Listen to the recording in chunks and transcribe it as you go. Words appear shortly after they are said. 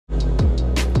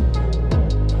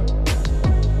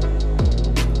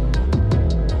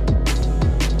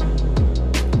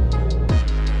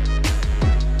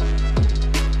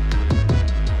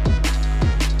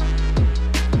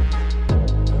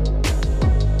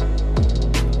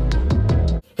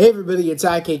Hey everybody, it's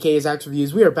IKK's Axe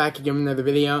Reviews. We are back again with another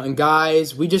video, and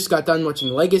guys, we just got done watching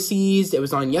Legacies. It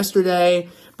was on yesterday,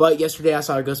 but yesterday I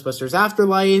saw Ghostbusters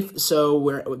Afterlife,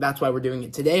 so that's why we're doing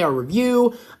it today, our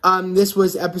review. This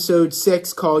was episode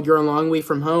 6 called You're a Long Way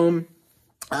From Home.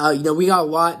 We got a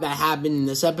lot that happened in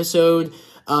this episode.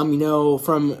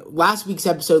 From last week's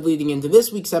episode leading into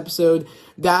this week's episode,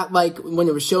 that, when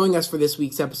it was showing us for this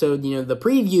week's episode, the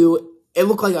preview, it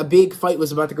looked like a big fight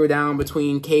was about to go down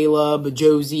between Caleb,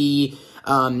 Josie,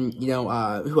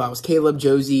 who else? Caleb,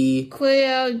 Josie,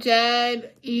 Cleo,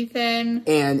 Jed, Ethan,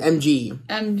 and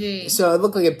MG. So it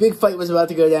looked like a big fight was about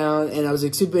to go down, and I was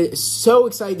so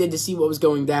excited to see what was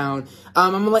going down.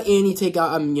 I'm gonna let Annie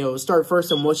start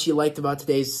first on what she liked about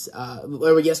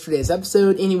yesterday's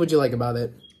episode. Annie, what'd you like about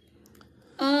it?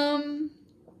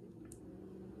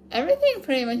 Everything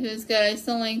pretty much was good. I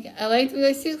liked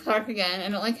Legacy Clark again. I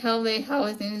don't like how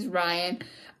his name is Ryan.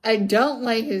 I don't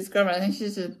like his girlfriend. I think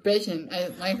she's just a bitch and I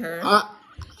don't like her.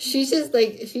 She just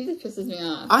pisses me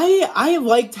off. I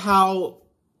liked how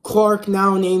Clark,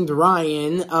 now named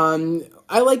Ryan,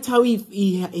 I liked how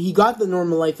he got the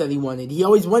normal life that he wanted. He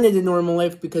always wanted a normal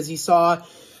life because he saw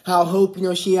how Hope,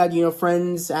 she had,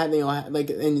 friends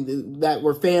that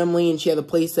were family, and she had a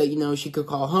place that, she could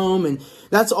call home, and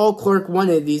that's all Clark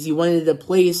wanted, is he wanted a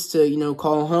place to,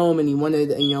 call home, and he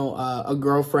wanted, a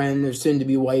girlfriend, or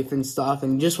soon-to-be wife and stuff,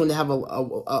 and he just wanted to have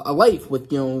a life with,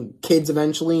 kids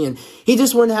eventually, and he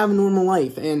just wanted to have a normal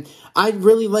life, and I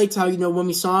really liked how, when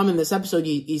we saw him in this episode,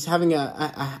 he's having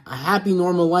a happy,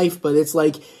 normal life, but it's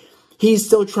like, he's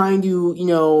still trying to,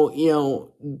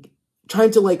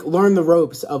 learn the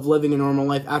ropes of living a normal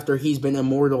life after he's been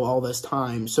immortal all this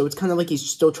time. So it's kind of like he's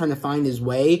still trying to find his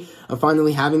way of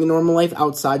finally having a normal life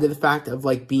outside of the fact of,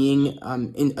 being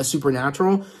in a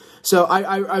supernatural. So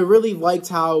I really liked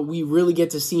how we really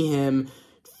get to see him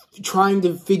trying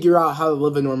to figure out how to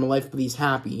live a normal life, but he's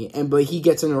happy. But he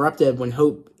gets interrupted when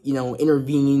Hope,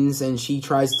 intervenes, and she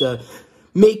tries to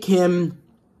make him,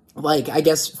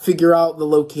 figure out the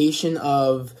location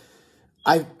of...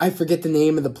 I forget the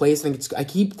name of the place. I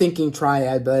keep thinking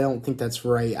Triad, but I don't think that's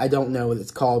right. I don't know what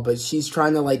it's called, but she's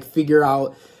trying to, figure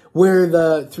out where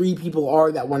the 3 people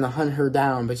are that want to hunt her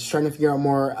down, but she's trying to figure out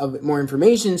more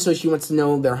information, so she wants to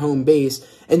know their home base,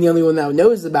 and the only one that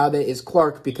knows about it is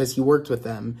Clark, because he worked with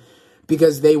them.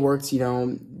 Because they worked,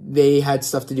 they had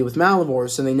stuff to do with Malivore,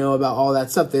 so they know about all that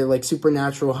stuff. They're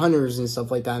supernatural hunters and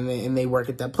stuff like that, and they work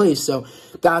at that place. So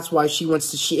that's why she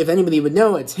wants to, if anybody would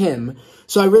know, it's him.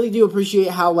 So I really do appreciate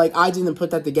how, I didn't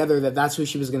put that together, that's who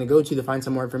she was going to go to find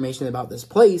some more information about this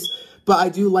place. But I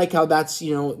do like how that's,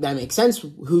 that makes sense.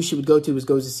 Who she would go to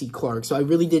goes to see Clark. So I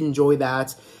really did enjoy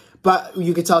that. But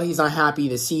you could tell he's not happy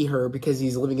to see her because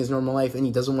he's living his normal life, and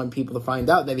he doesn't want people to find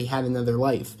out that he had another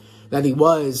life. That he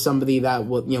was somebody that,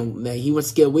 that he wants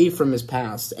to get away from his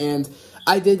past. And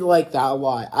I did like that a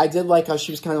lot. I did like how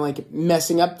she was kind of,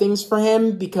 messing up things for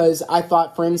him, because I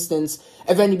thought, for instance,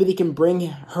 if anybody can bring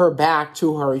her back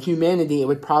to her humanity, it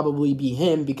would probably be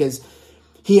him, because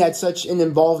he had such an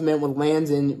involvement with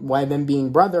Landon, by them being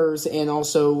brothers, and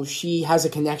also she has a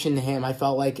connection to him. I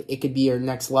felt like it could be her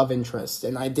next love interest,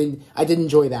 and I did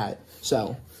enjoy that,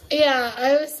 so. Yeah,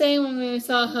 I was saying when we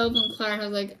saw Hope and Clark, I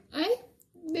was like,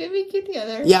 they'd be good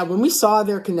together. Yeah, when we saw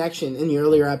their connection in the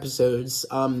earlier episodes,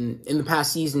 in the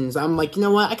past seasons, I'm like, you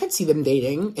know what? I could see them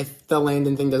dating if the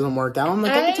Landon thing doesn't work out. I'm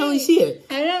like, I can totally see it.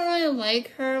 I don't really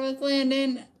like her with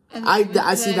Landon.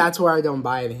 I see, that's where I don't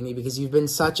buy it, Annie, because you've been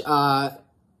such a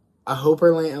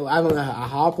Hoperland, I don't know, a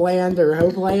Hopland or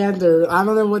Hopeland, or I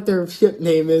don't know what their ship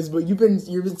name is, but you've been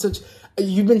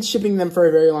shipping them for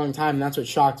a very long time, and that's what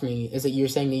shocked me, is that you're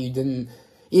saying that you didn't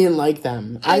like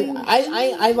them.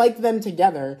 I liked them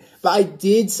together, but I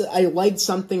liked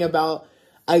something about,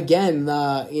 again,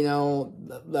 the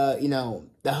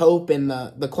Hope and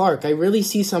the Clark. I really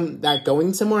see that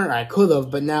going somewhere. I could have,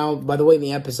 but now, by the way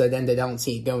the episode ended, I don't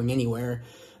see it going anywhere.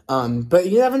 But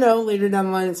you never know, later down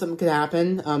the line something could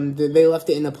happen. They left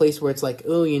it in a place where it's like,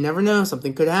 oh, you never know,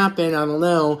 something could happen, I don't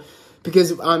know.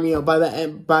 Because, because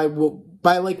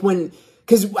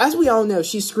as we all know,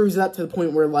 she screws it up to the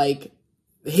point where,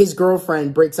 his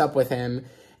girlfriend breaks up with him,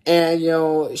 and,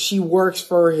 she works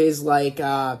for his,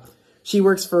 or he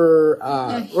works for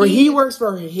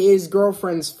his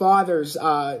girlfriend's father's,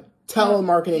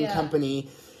 telemarketing company,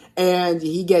 and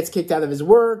he gets kicked out of his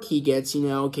work, he gets,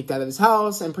 kicked out of his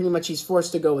house, and pretty much he's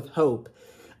forced to go with Hope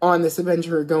on this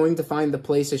adventure, going to find the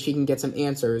place so she can get some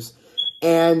answers.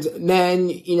 And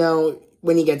then,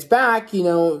 when he gets back, he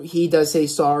does say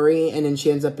sorry, and then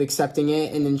she ends up accepting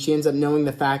it, and then she ends up knowing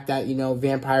the fact that,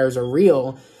 vampires are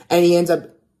real, and he ends up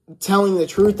telling the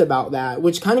truth about that,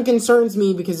 which kind of concerns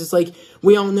me because it's like,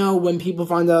 we all know when people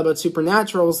find out about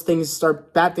supernaturals,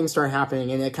 bad things start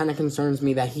happening, and it kind of concerns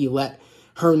me that he let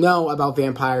her know about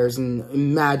vampires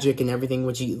and magic and everything,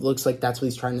 which he looks like that's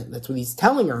what he's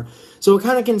telling her. So it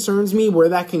kind of concerns me where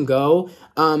that can go.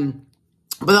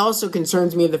 But it also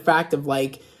concerns me the fact of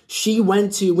like, we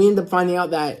end up finding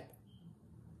out that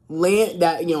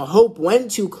Hope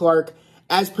went to Clark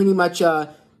as pretty much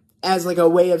as like a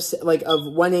way of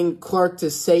wanting Clark to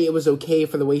say it was okay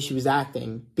for the way she was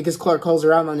acting, because Clark calls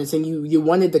her out on it, saying you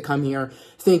wanted to come here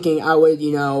thinking I would,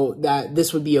 that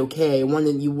this would be okay. You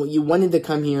wanted to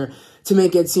come here to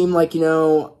make it seem like,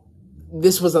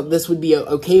 this would be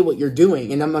okay what you're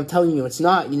doing, and I'm telling you it's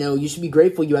not. You should be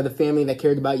grateful you had a family that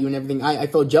cared about you and everything. I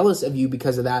felt jealous of you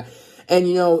because of that, and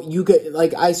you could,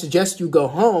 like, I suggest you go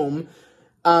home.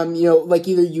 Like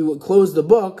either you close the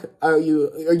book or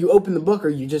you open the book, or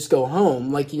you just go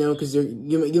home, like, because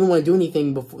you don't want to do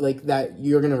anything before, like, that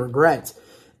you're going to regret.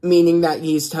 Meaning that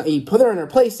he put her in her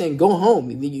place saying, go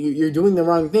home. You're doing the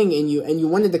wrong thing. And you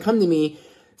wanted to come to me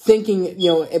thinking,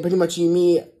 and pretty much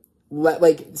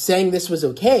like saying this was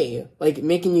okay, like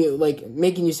making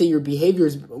you say your behavior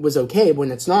was okay when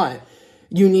it's not.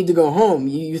 You need to go home.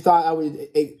 You thought I would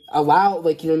allow,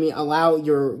 like, allow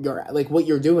your, like, what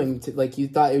you're doing to, like, you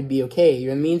thought it would be okay. You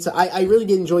know what I mean? So I really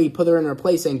did enjoy you put her in her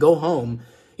place and go home.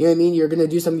 You know what I mean? You're going to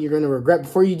do something you're going to regret.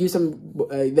 Before you do something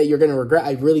that you're going to regret,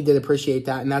 I really did appreciate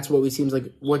that. And that's what seems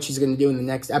like what she's going to do in the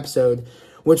next episode,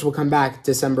 which will come back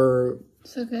December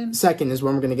 2nd is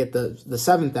when we're going to get the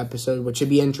 7th episode, which should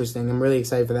be interesting. I'm really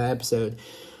excited for that episode.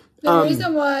 The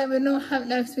reason why we don't have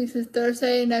next week is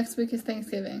Thursday, next week is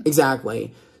Thanksgiving.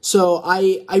 Exactly. So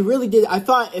I really did. I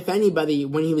thought, if anybody,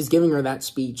 when he was giving her that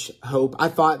speech, Hope, I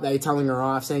thought that telling her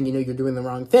off, saying, you're doing the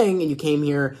wrong thing, and you came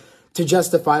here to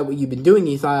justify what you've been doing,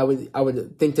 you thought I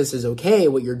would think this is okay,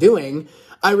 what you're doing.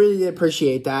 I really did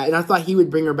appreciate that. And I thought he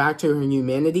would bring her back to her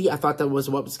humanity. I thought that was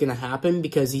what was going to happen,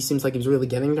 because he seems like he was really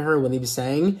getting to her what he was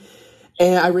saying.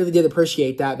 And I really did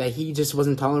appreciate that he just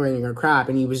wasn't tolerating her crap,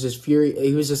 and he was just furious.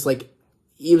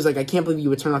 He was like, I can't believe you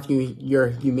would turn off your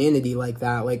humanity like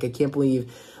that. Like, I can't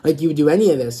believe, like, you would do any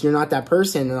of this. You're not that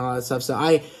person and all that stuff. So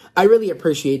I really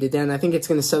appreciated that, and I think it's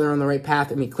going to set her on the right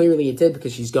path. I mean, clearly it did,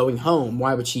 because she's going home.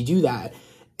 Why would she do that?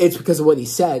 It's because of what he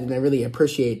said, and I really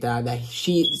appreciate that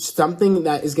something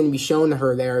that is going to be shown to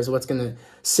her there is what's going to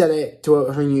set it to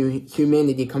her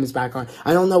humanity comes back on.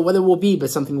 I don't know what it will be, but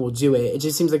something will do it. It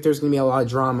just seems like there's going to be a lot of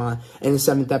drama in the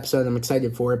 7th episode. I'm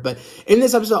excited for it. But in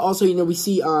this episode also, we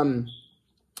see,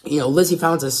 Lizzie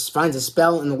finds a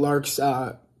spell in the Lark's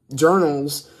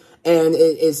journals, and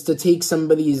it is to take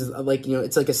somebody's,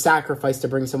 it's like a sacrifice to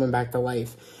bring someone back to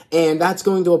life. And that's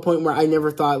going to a point where I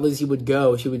never thought Lizzie would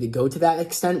go. She would go to that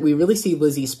extent. We really see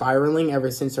Lizzie spiraling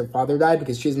ever since her father died,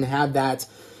 because she doesn't have that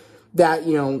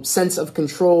sense of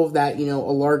control that, a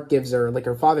Lark gives her, like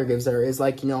her father gives her, is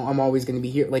like, I'm always going to be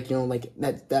here. Like, like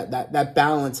that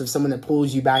balance of someone that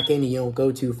pulls you back in and you don't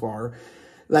go too far.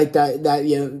 Like that,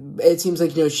 it seems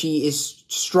like, she is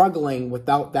struggling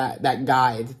without that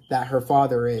guide that her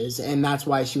father is. And that's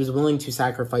why she was willing to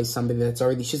sacrifice somebody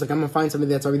she's like, I'm going to find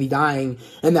somebody that's already dying,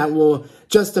 and that will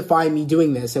justify me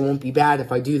doing this. It won't be bad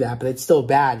if I do that, but it's still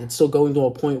bad. It's still going to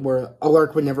a point where a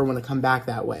Lark would never want to come back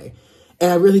that way.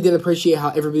 And I really did appreciate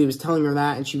how everybody was telling her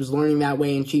that, and she was learning that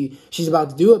way, and she's about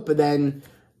to do it, but then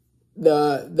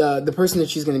the person that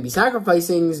she's going to be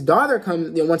sacrificing's daughter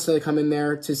wants to come in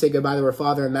there to say goodbye to her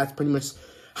father, and that's pretty much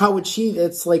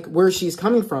it's like where she's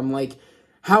coming from. Like,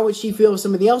 how would she feel if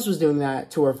somebody else was doing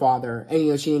that to her father,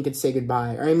 and she didn't get to say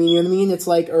goodbye? Or, I mean, you know what I mean? It's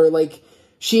like, or like,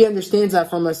 she understands that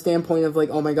from a standpoint of like,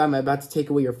 oh my God, I'm about to take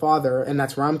away your father, and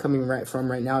that's where I'm coming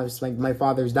from right now. It's like, my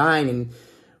father's dying, and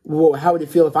how would it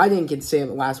feel if I didn't get to say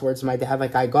the last words to my dad,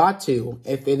 like I got to,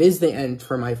 if it is the end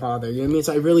for my father? You know what I mean?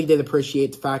 So I really did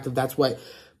appreciate the fact that that's what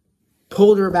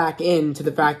pulled her back into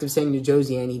the fact of saying to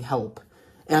Josie, I need help.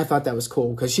 And I thought that was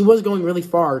cool, because she was going really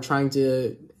far,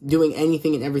 doing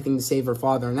anything and everything to save her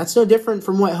father. And that's no different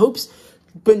from what Hope's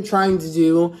been trying to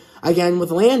do, again,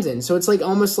 with Landon. So it's like,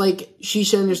 almost like she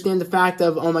should understand the fact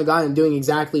of, oh my God, I'm doing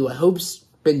exactly what Hope's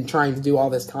been trying to do all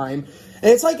this time. And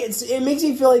it's like, it makes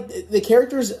me feel like the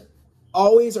characters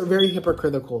always are very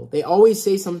hypocritical. They always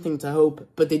say something to Hope,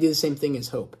 but they do the same thing as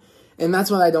Hope. And that's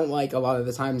what I don't like a lot of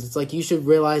the times. It's like, you should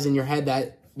realize in your head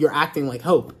that you're acting like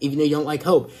Hope, even though you don't like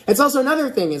Hope. It's also another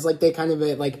thing, is like, they kind of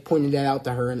like pointed that out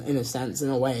to her in a sense, in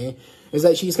a way, is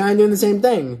that she's kind of doing the same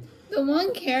thing. The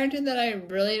one character that I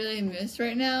really, really miss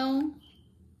right now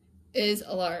is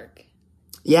a Lark.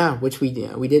 Yeah, which we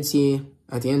did see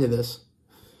at the end of this.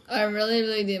 I really,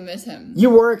 really do miss him. You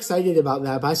were excited about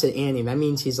that, but I said, Annie, that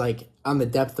means he's, like, on the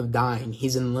depth of dying.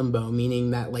 He's in limbo,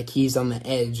 meaning that, like, he's on the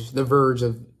edge, the verge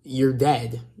of you're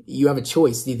dead. You have a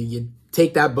choice. Either you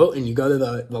take that boat and you go to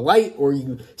the light, or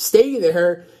you stay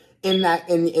there in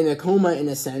a coma, in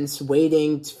a sense,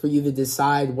 waiting for you to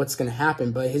decide what's going to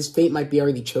happen. But his fate might be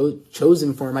already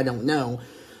chosen for him. I don't know.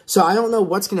 So I don't know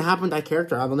what's going to happen with that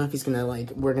character. I don't know if he's going to,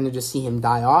 like, we're going to just see him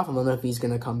die off. I don't know if he's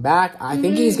going to come back. I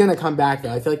think he's going to come back,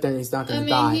 though. I feel like then he's not going to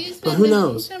die. But who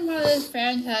knows? He's been part of this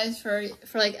franchise for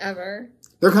like, ever.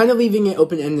 They're kind of leaving it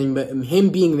open-ending, but him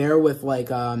being there with, like,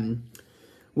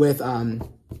 what's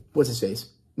his face?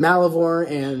 Malivore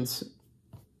and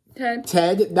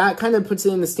Ted, that kind of puts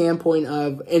it in the standpoint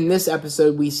of, in this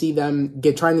episode, we see them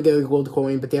trying to get a gold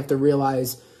coin, but they have to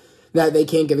realize that they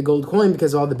can't get a gold coin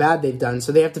because of all the bad they've done.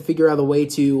 So they have to figure out a way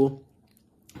to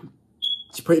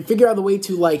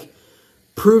like,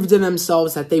 prove to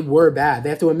themselves that they were bad. They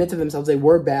have to admit to themselves they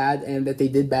were bad and that they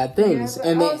did bad things.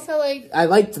 Yeah, and also, like, I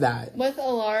liked that. With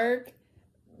Alark,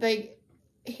 like,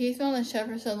 he's been on the show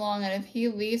for so long, and if he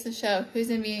leaves the show, who's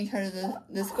going to be in charge of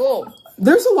the school?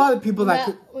 There's a lot of people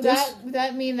would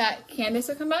that mean that Candace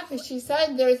will come back? Because she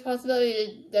said there's a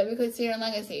possibility that we could see her in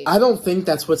Legacies. I don't think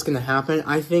that's what's going to happen.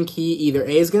 I think he either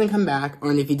A is going to come back,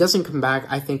 or if he doesn't come back,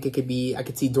 I think I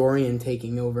could see Dorian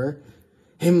taking over.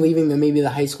 Him leaving maybe the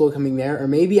high school, coming there. Or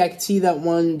maybe I could see that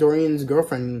one, Dorian's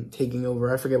girlfriend, taking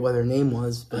over. I forget what her name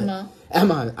was. But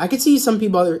Emma. I could see some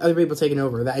people, other people taking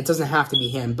over. That it doesn't have to be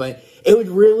him. But it would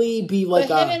really be like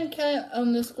him and Ken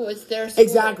own the school. It's their school.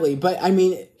 Exactly. But, I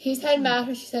mean... He's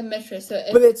headmaster, she's headmistress. So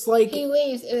if it's like, he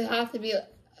leaves, it would have to be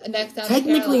next down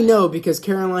technically, no, because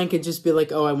Caroline could just be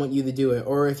like, oh, I want you to do it.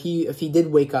 Or if he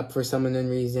did wake up for some unknown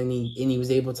reason, and he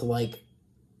was able to, like,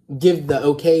 give the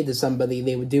okay to somebody,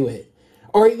 they would do it.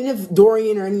 Or even if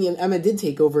Dorian or any of Emma did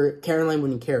take over, Caroline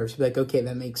wouldn't care. She'd be like, okay,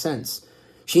 that makes sense.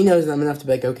 She knows them enough to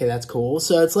be like, okay, that's cool.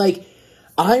 So it's like,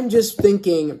 I'm just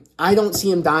thinking, I don't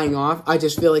see him dying off. I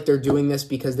just feel like they're doing this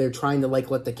because they're trying to, like,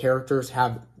 let the characters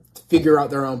figure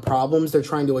out their own problems. They're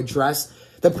trying to address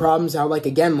the problems how, like,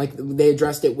 again, like, they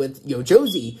addressed it with,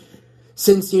 Josie.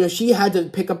 Since, she had to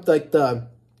pick up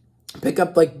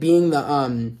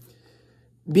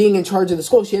being in charge of the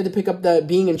school. She had to pick up the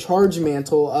being in charge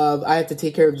mantle of, I have to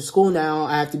take care of the school now.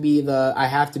 I have to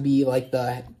be like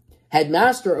the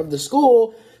headmaster of the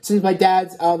school since my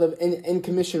dad's out of in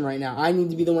commission right now. I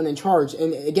need to be the one in charge.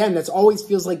 And again, that's always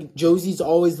feels like Josie's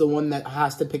always the one that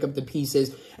has to pick up the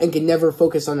pieces and can never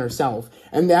focus on herself.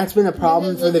 And that's been a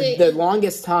problem for the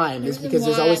longest time, is because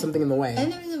there's always something in the way.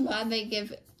 And the reason why they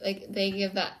give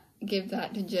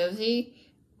that to Josie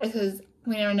is because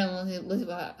we never know when Lizzie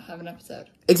will have an episode.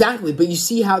 Exactly, but you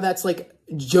see how that's like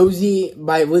Josie,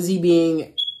 by Lizzie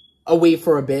being away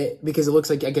for a bit, because it looks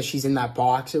like, I guess she's in that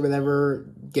box or whatever,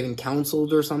 getting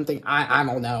counseled or something. I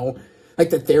don't know.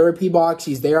 Like the therapy box,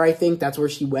 she's there, I think. That's where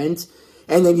she went.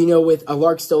 And then, with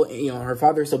Alark still, her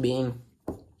father still being,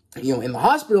 in the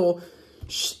hospital,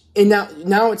 and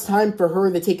now it's time for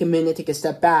her to take a minute, take a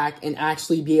step back, and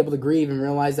actually be able to grieve and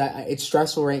realize that it's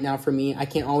stressful right now for me. I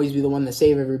can't always be the one to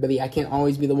save everybody. I can't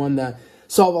always be the one to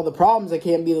solve all the problems. I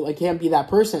can't be that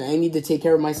person. I need to take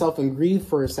care of myself and grieve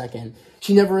for a second.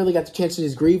 She never really got the chance to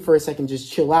just grieve for a second,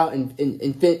 just chill out, and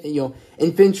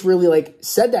Finch really, like,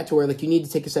 said that to her, like, you need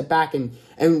to take a step back and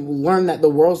learn that the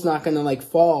world's not gonna, like,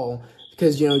 fall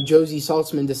because, Josie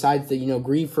Saltzman decides to,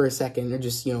 grieve for a second, or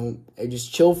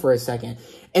just chill for a second.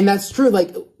 And that's true.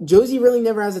 Like, Josie really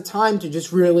never has a time to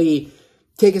just really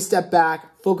take a step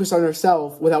back, focus on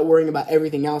herself without worrying about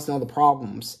everything else and all the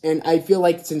problems. And I feel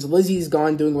like since Lizzie's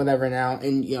gone doing whatever now,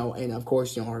 and, and of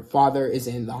course, her father is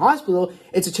in the hospital,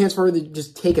 it's a chance for her to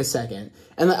just take a second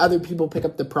and let other people pick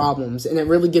up the problems. And it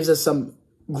really gives us some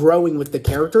growing with the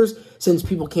characters, since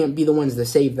people can't be the ones to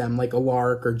save them, like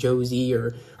Alark or Josie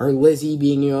or Lizzie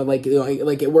being, like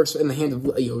it works in the hand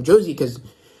of, Josie, because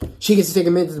she gets to take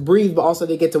a minute to breathe, but also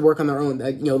they get to work on their own.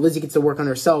 Lizzie gets to work on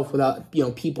herself without,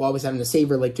 people always having to save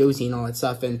her, like Josie and all that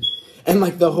stuff. And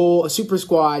like the whole Super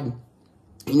Squad,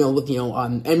 with,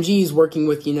 MG is working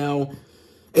with,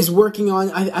 is working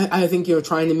on, I think,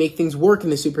 trying to make things work in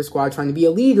the Super Squad, trying to be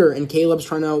a leader. And Caleb's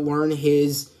trying to learn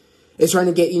is trying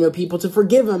to get, people to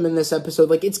forgive him in this episode.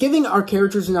 Like, it's giving our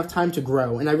characters enough time to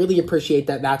grow. And I really appreciate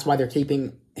that. That's why they're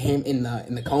keeping him in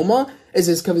the coma,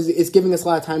 is because it's giving us a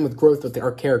lot of time with growth with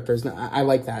our characters. And I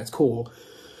like that. It's cool.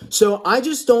 So I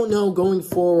just don't know going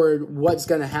forward what's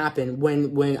going to happen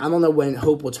when I don't know when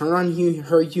Hope will turn on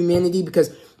her humanity.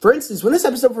 Because, for instance, when this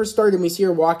episode first started and we see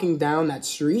her walking down that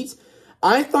street,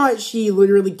 I thought she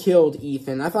literally killed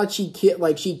Ethan. I thought she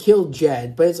killed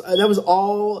Jed. But that was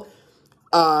all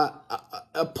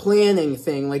a planning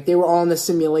thing. Like, they were all in a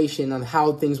simulation on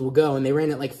how things will go, and they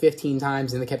ran it like 15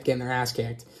 times, and they kept getting their ass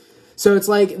kicked. So it's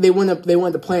like they wanted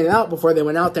to plan it out before they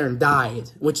went out there and died,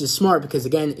 which is smart because,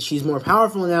 again, she's more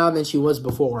powerful now than she was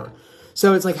before.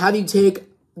 So it's like, how do you take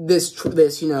this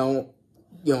tribrid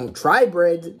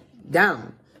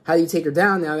down? How do you take her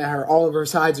down now that all of her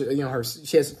sides,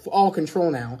 she has all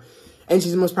control now, and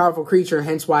she's the most powerful creature.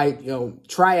 Hence why,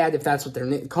 Triad, if that's what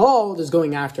they're called, is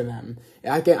going after them.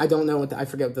 I don't know I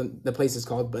forget what the place is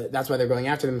called, but that's why they're going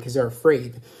after them, because they're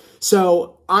afraid.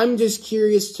 So I'm just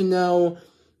curious to know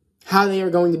how they are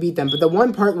going to beat them. But the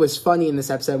one part was funny in this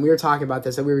episode, and we were talking about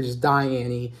this, and we were just dying,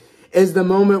 Annie, is the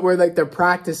moment where, like, they're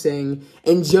practicing,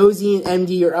 and Josie and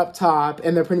MD are up top,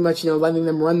 and they're pretty much, letting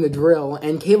them run the drill,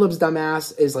 and Caleb's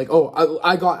dumbass is like, oh,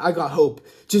 I got hope.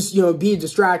 Just, be a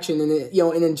distraction, and,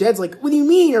 and then Jed's like, what do you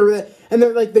mean? And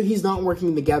they're like, he's not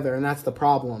working together, and that's the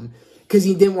problem. Because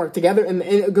he didn't work together, and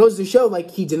it goes to show,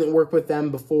 like, he didn't work with them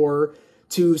before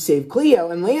to save Cleo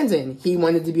and Landon. He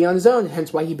wanted to be on his own,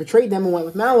 hence why he betrayed them and went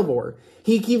with Malivore.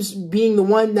 He keeps being the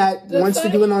one that wants to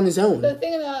do it on his own. The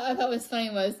thing that I thought was funny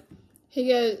was, he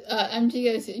goes,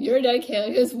 MG goes, you're dead, Caleb.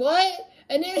 He goes, what?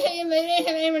 I didn't hit him. I didn't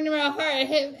hit him in my heart. I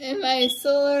hit in my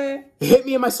solar. It hit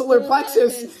me in my solar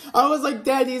plexus. I was like,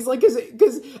 Dad, he's like, because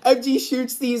MG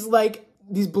shoots these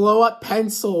blow up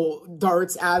pencil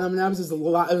darts at him, and I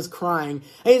was crying.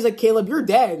 And he's like, Caleb, you're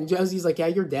dead. And Josie's like, yeah,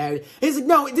 you're dead. And he's like,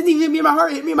 no, it didn't even hit me in my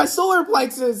heart. It hit me in my solar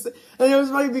plexus. And it was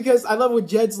funny because I love what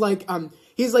Jed's like,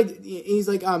 He's like, Ethan,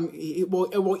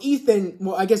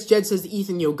 I guess Jed says to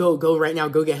Ethan, go right now,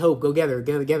 go get Hope, go get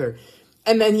her.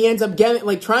 And then he ends up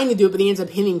trying to do it, but he ends up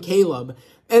hitting Caleb.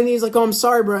 And he's like, oh, I'm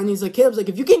sorry, bro. And he's like, Caleb's like,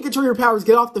 if you can't control your powers,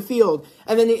 get off the field.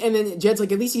 And then Jed's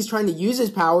like, at least he's trying to use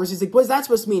his powers. He's like, what's that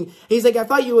supposed to mean? He's like, I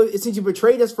thought since you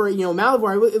betrayed us for,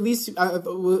 Malivore, at least,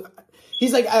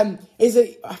 he's like, I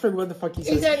forget what the fuck he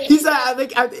says. He's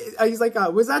like,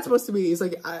 what's that supposed to mean? He's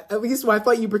like, at least when I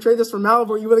thought you betrayed us for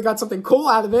Malivore, you would have got something cool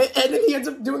out of it. And then he ends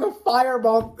up doing a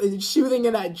fireball and shooting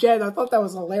in at Jed. I thought that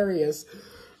was hilarious.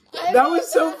 That was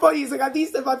so funny. He's like, at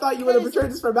least if I thought you would have betrayed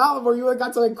us for Malivore, you would have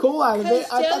got something cool out of it.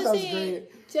 I thought that was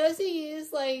great. Josie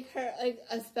used a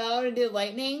spell to do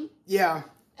lightning. Yeah.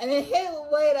 And it hit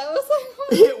Wade. I was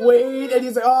like, hit Wade, and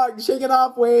he's like, oh, shake it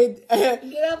off, Wade.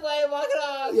 Get up, Wade, walk it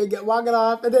off. Yeah, walk it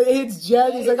off. And then it hits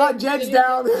Jed. He's like, oh, Jed's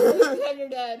down. You're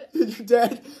dead. You're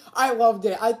dead. I loved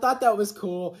it. I thought that was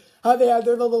cool. How they had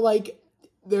their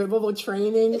little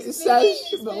training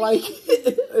session, but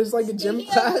it's like a gym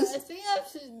class. Speaking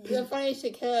of the funny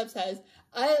shit Caleb says,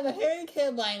 I am a Harry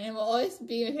Caleb line and will always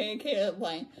be a Harry Caleb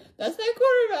line. That's my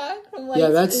quarterback.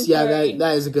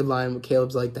 That is a good line.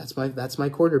 Caleb's like, that's my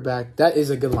quarterback. That is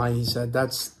a good line. He said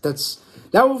that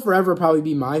will forever probably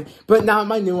be mine, but now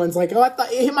my new one's like, oh, I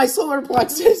thought it hit my solar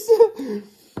plexus.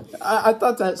 I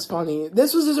thought that's funny.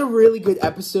 This was just a really good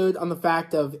episode on the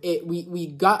fact of it. We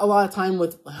got a lot of time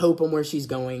with Hope on where she's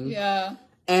going. Yeah.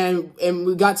 And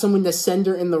we got someone to send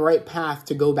her in the right path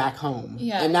to go back home.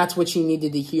 Yeah. And that's what she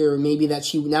needed to hear. Maybe now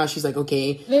she's like,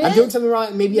 okay, I'm doing something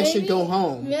wrong. Maybe I should go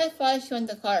home. Maybe that's why she went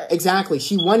to Clark. Exactly.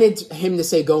 She wanted him to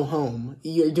say, go home.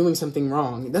 You're doing something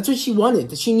wrong. That's what she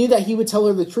wanted. She knew that he would tell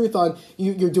her the truth on,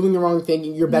 you're doing the wrong thing.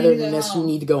 You're better than this. You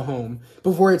need to go home.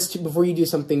 Before you do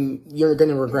something you're going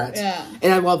to regret. Yeah.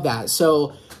 And I love that.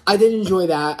 So I did enjoy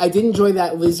that. I did enjoy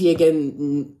that Lizzie,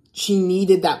 again, she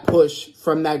needed that push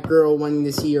from that girl wanting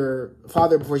to see her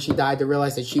father before she died to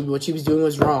realize that what she was doing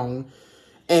was wrong.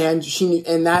 And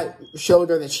that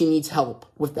showed her that she needs help.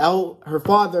 Without her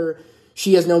father,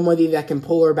 she has nobody that can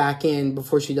pull her back in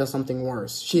before she does something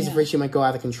worse. She's afraid she might go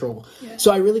out of control. Yeah.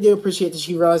 So I really do appreciate that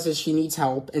she realizes she needs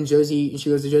help. And she goes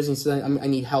to Josie and says, I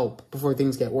need help before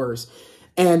things get worse.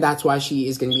 And that's why she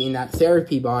is going to be in that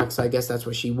therapy box. I guess that's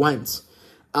what she wants.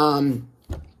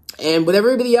 And with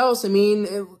everybody else, I mean,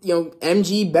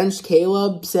 MG benched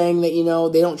Caleb saying that,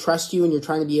 they don't trust you and you're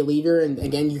trying to be a leader. And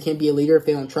again, you can't be a leader if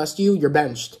they don't trust you. You're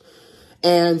benched.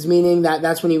 And meaning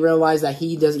that's when he realized that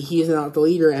he is not the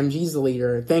leader. MG's the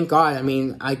leader. Thank God. I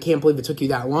mean, I can't believe it took you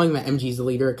that long that MG's the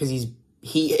leader, because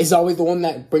he is always the one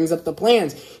that brings up the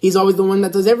plans. He's always the one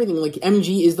that does everything. Like,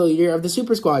 MG is the leader of the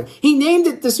Super Squad. He named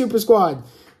it the Super Squad.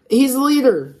 He's the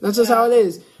leader. That's just how it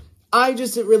is. I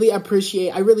really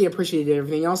appreciated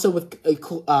everything. Also with,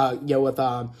 I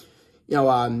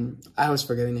always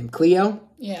forget her name, Cleo.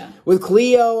 Yeah. With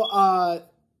Cleo,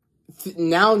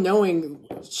 now knowing,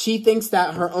 she thinks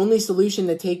that her only solution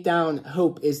to take down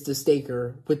Hope is to stake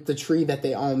her with the tree that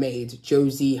they all made.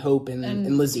 Josie, Hope,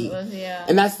 and Lizzie. Yeah.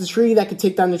 And that's the tree that could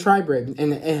take down the Tribrid.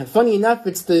 And funny enough,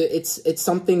 it's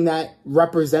something that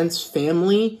represents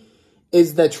family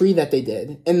is the tree that they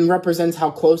did, and represents how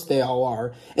close they all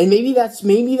are. And maybe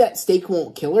that stake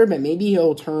won't kill her, but maybe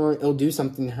he'll do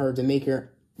something to her to make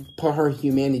her put her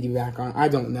humanity back on. I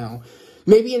don't know.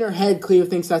 Maybe in her head, Cleo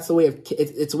thinks that's the way of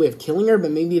it's a way of killing her,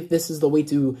 but maybe if this is the way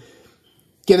to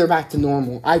get her back to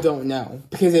normal, I don't know,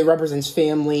 because it represents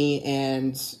family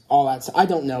and all that. So I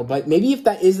don't know, but maybe if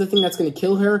that is the thing that's going to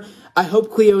kill her, I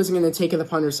hope Cleo isn't going to take it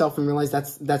upon herself and realize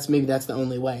that's the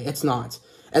only way. It's not.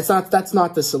 That's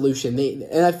not the solution.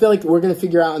 And I feel like we're going to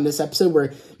figure out in this episode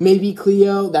where maybe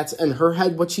Cleo, that's in her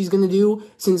head what she's going to do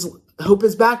since Hope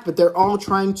is back, but they're all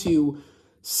trying to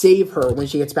save her when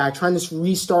she gets back, trying to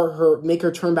restart her, make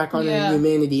her turn back on her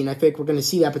humanity. And I think we're going to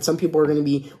see that, but some people are going to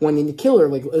be wanting to kill her.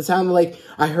 Like, it sounded like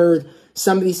I heard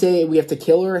somebody say we have to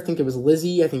kill her. I think it was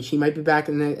Lizzie. I think she might be back.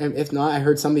 And if not, I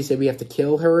heard somebody say we have to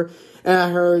kill her. And I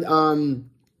heard, and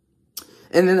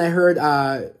then I heard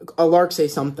Lark say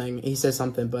something. He says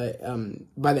something, but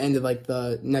by the end of like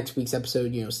the next week's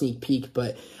episode, sneak peek.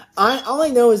 But all I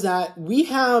know is that we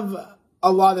have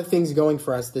a lot of things going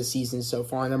for us this season so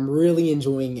far, and I'm really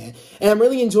enjoying it. And I'm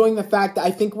really enjoying the fact that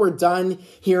I think we're done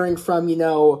hearing from hearing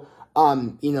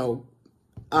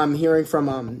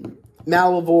from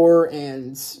Malivore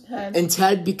and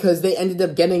Ted, because they ended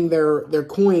up getting their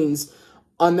coins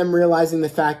on them realizing the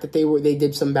fact that they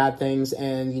did some bad things,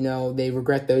 and they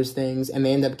regret those things, and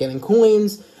they end up getting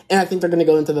coins. And I think they're going to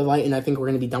go into the light, and I think we're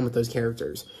going to be done with those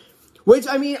characters. Which,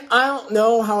 I mean, I don't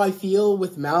know how I feel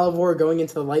with Malivore going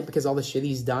into the light because all the shit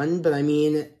he's done, but I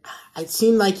mean, it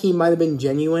seemed like he might have been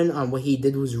genuine on what he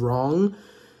did was wrong.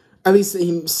 At least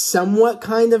he somewhat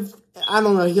kind of, I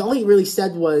don't know, all he really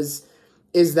said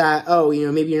is that,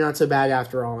 maybe you're not so bad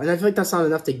after all. And I feel like that's not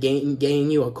enough to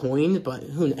gain you a coin, but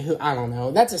who I don't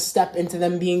know. That's a step into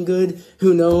them being good.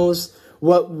 Who knows?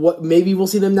 What maybe we'll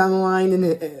see them down the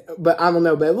line, but I don't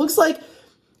know. But it looks like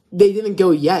they didn't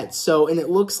go yet. And it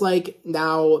looks like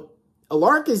now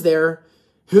Alark is there.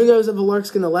 Who knows if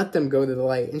Alark's going to let them go to the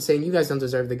light and saying, you guys don't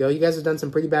deserve to go. You guys have done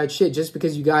some pretty bad shit. Just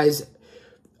because you guys,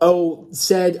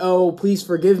 said, please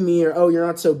forgive me, or, you're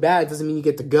not so bad, doesn't mean you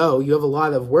get to go. You have a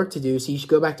lot of work to do. So you should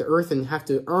go back to Earth and have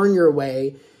to earn your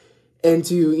way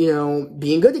into,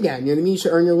 being good again. You know what I mean? You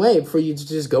should earn your way before you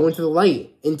just go into the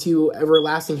light, into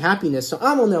everlasting happiness. So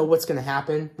I don't know what's going to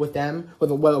happen with them,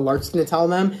 what Alark's going to tell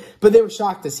them, but they were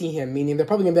shocked to see him, meaning they're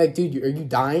probably going to be like, dude, are you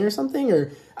dying or something?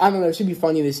 Or, I don't know, it should be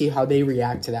funny to see how they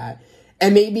react to that.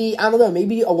 And maybe, I don't know,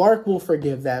 maybe Alark will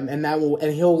forgive them, and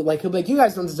he'll be like, you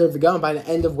guys don't deserve to go, and by the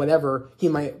end of whatever, he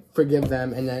might forgive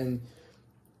them, and then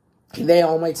they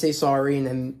all might say sorry,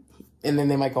 and then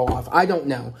they might go off. I don't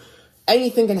know.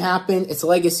 Anything can happen. It's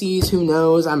Legacies. Who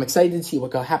knows? I'm excited to see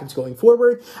what happens going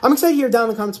forward. I'm excited to hear down in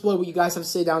the comments below what you guys have to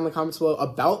say down in the comments below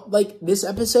about, this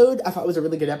episode. I thought it was a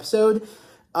really good episode.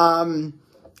 And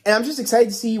I'm just excited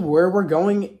to see where we're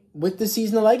going with the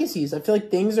season of Legacies. I feel like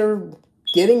things are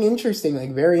getting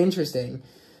interesting, very interesting.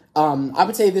 I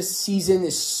would say this season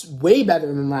is way better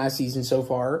than last season so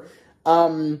far.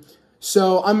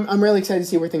 So I'm really excited to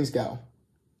see where things go.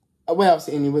 What else,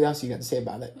 Andy? What else you got to say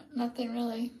about it? Nothing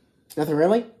really. Nothing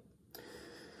really?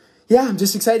 Yeah, I'm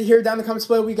just excited to hear down in the comments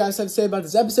below what you guys have to say about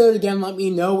this episode. Again, let me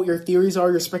know what your theories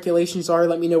are, your speculations are.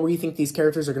 Let me know where you think these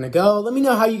characters are going to go. Let me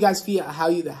know how you guys feel.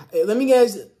 Let me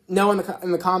guys know in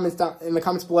the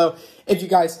comments below if you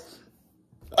guys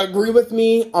agree with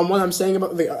me on what I'm saying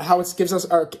about how it gives us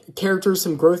our characters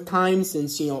some growth time,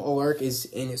 since Alark is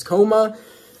in his coma,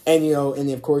 and and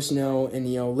of course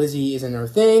Lizzie is in her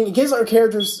thing. It gives our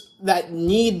characters that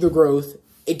need the growth.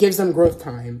 It gives them growth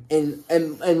time and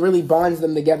really bonds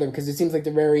them together, because it seems like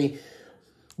they're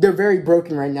very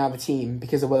broken right now, the team,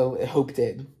 because of what Hope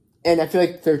did. And I feel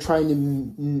like they're trying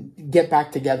to get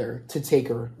back together to take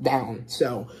her down.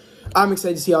 So I'm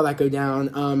excited to see all that go down.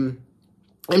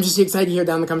 I'm just excited to hear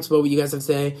down in the comments below what you guys have to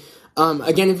say.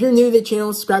 Again, if you're new to the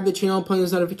channel, subscribe to the channel, put on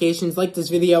those notifications, like this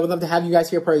video. I would love to have you guys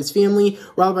here, part of this family.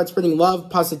 We're all about spreading love,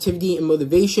 positivity, and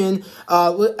motivation.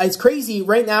 It's crazy.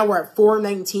 Right now, we're at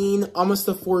 419, almost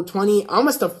to 420.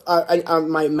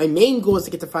 My main goal is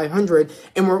to get to 500,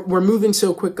 and we're moving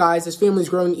so quick, guys. This family's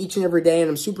growing each and every day, and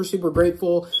I'm super, super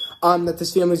grateful that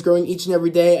this family's growing each and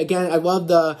every day. Again, I love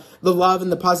the love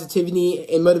and the positivity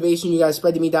and motivation you guys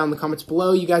spread to me down in the comments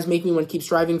below. You guys make me want to keep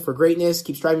striving for greatness,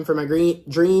 keep striving for my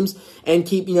dreams, and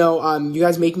keep, you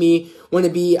guys make me want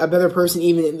to be a better person,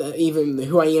 even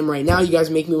who I am right now. You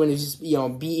guys make me want to just,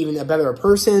 be even a better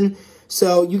person.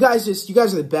 So you guys are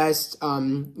the best,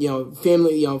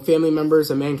 family members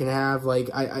a man can have.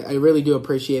 I really do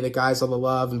appreciate it, guys, all the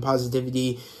love and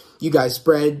positivity you guys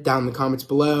spread down in the comments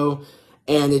below.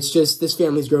 And it's just, this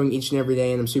family's growing each and every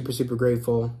day, and I'm super, super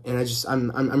grateful. And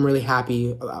I'm really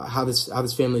happy how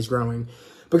this family's growing.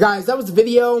 But guys, that was the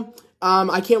video.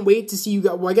 I can't wait to see you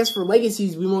guys. Well, I guess for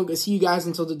Legacies, we won't see you guys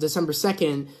until December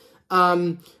 2nd.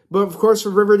 But of course,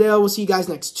 for Riverdale, we'll see you guys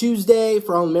next Tuesday.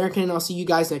 For All American, I'll see you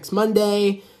guys next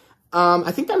Monday.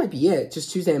 I think that might be it.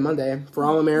 Just Tuesday and Monday for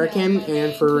All American,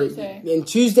 and for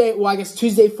Tuesday. Well, I guess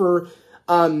Tuesday for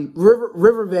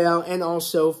Riverdale, and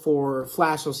also for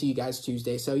Flash, I'll see you guys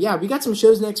Tuesday. So yeah, we got some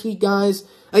shows next week, guys.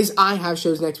 At least I have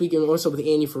shows next week, and also with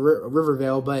Annie for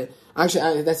Riverdale. But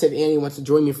actually, that's if Annie wants to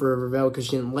join me for Riverdale because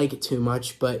she didn't like it too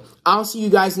much. But I'll see you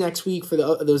guys next week for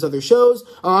those other shows.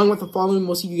 Along with the following,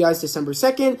 we'll see you guys December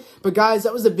 2nd. But guys,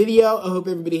 that was the video. I hope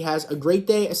everybody has a great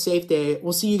day, a safe day.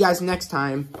 We'll see you guys next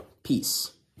time.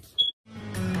 Peace.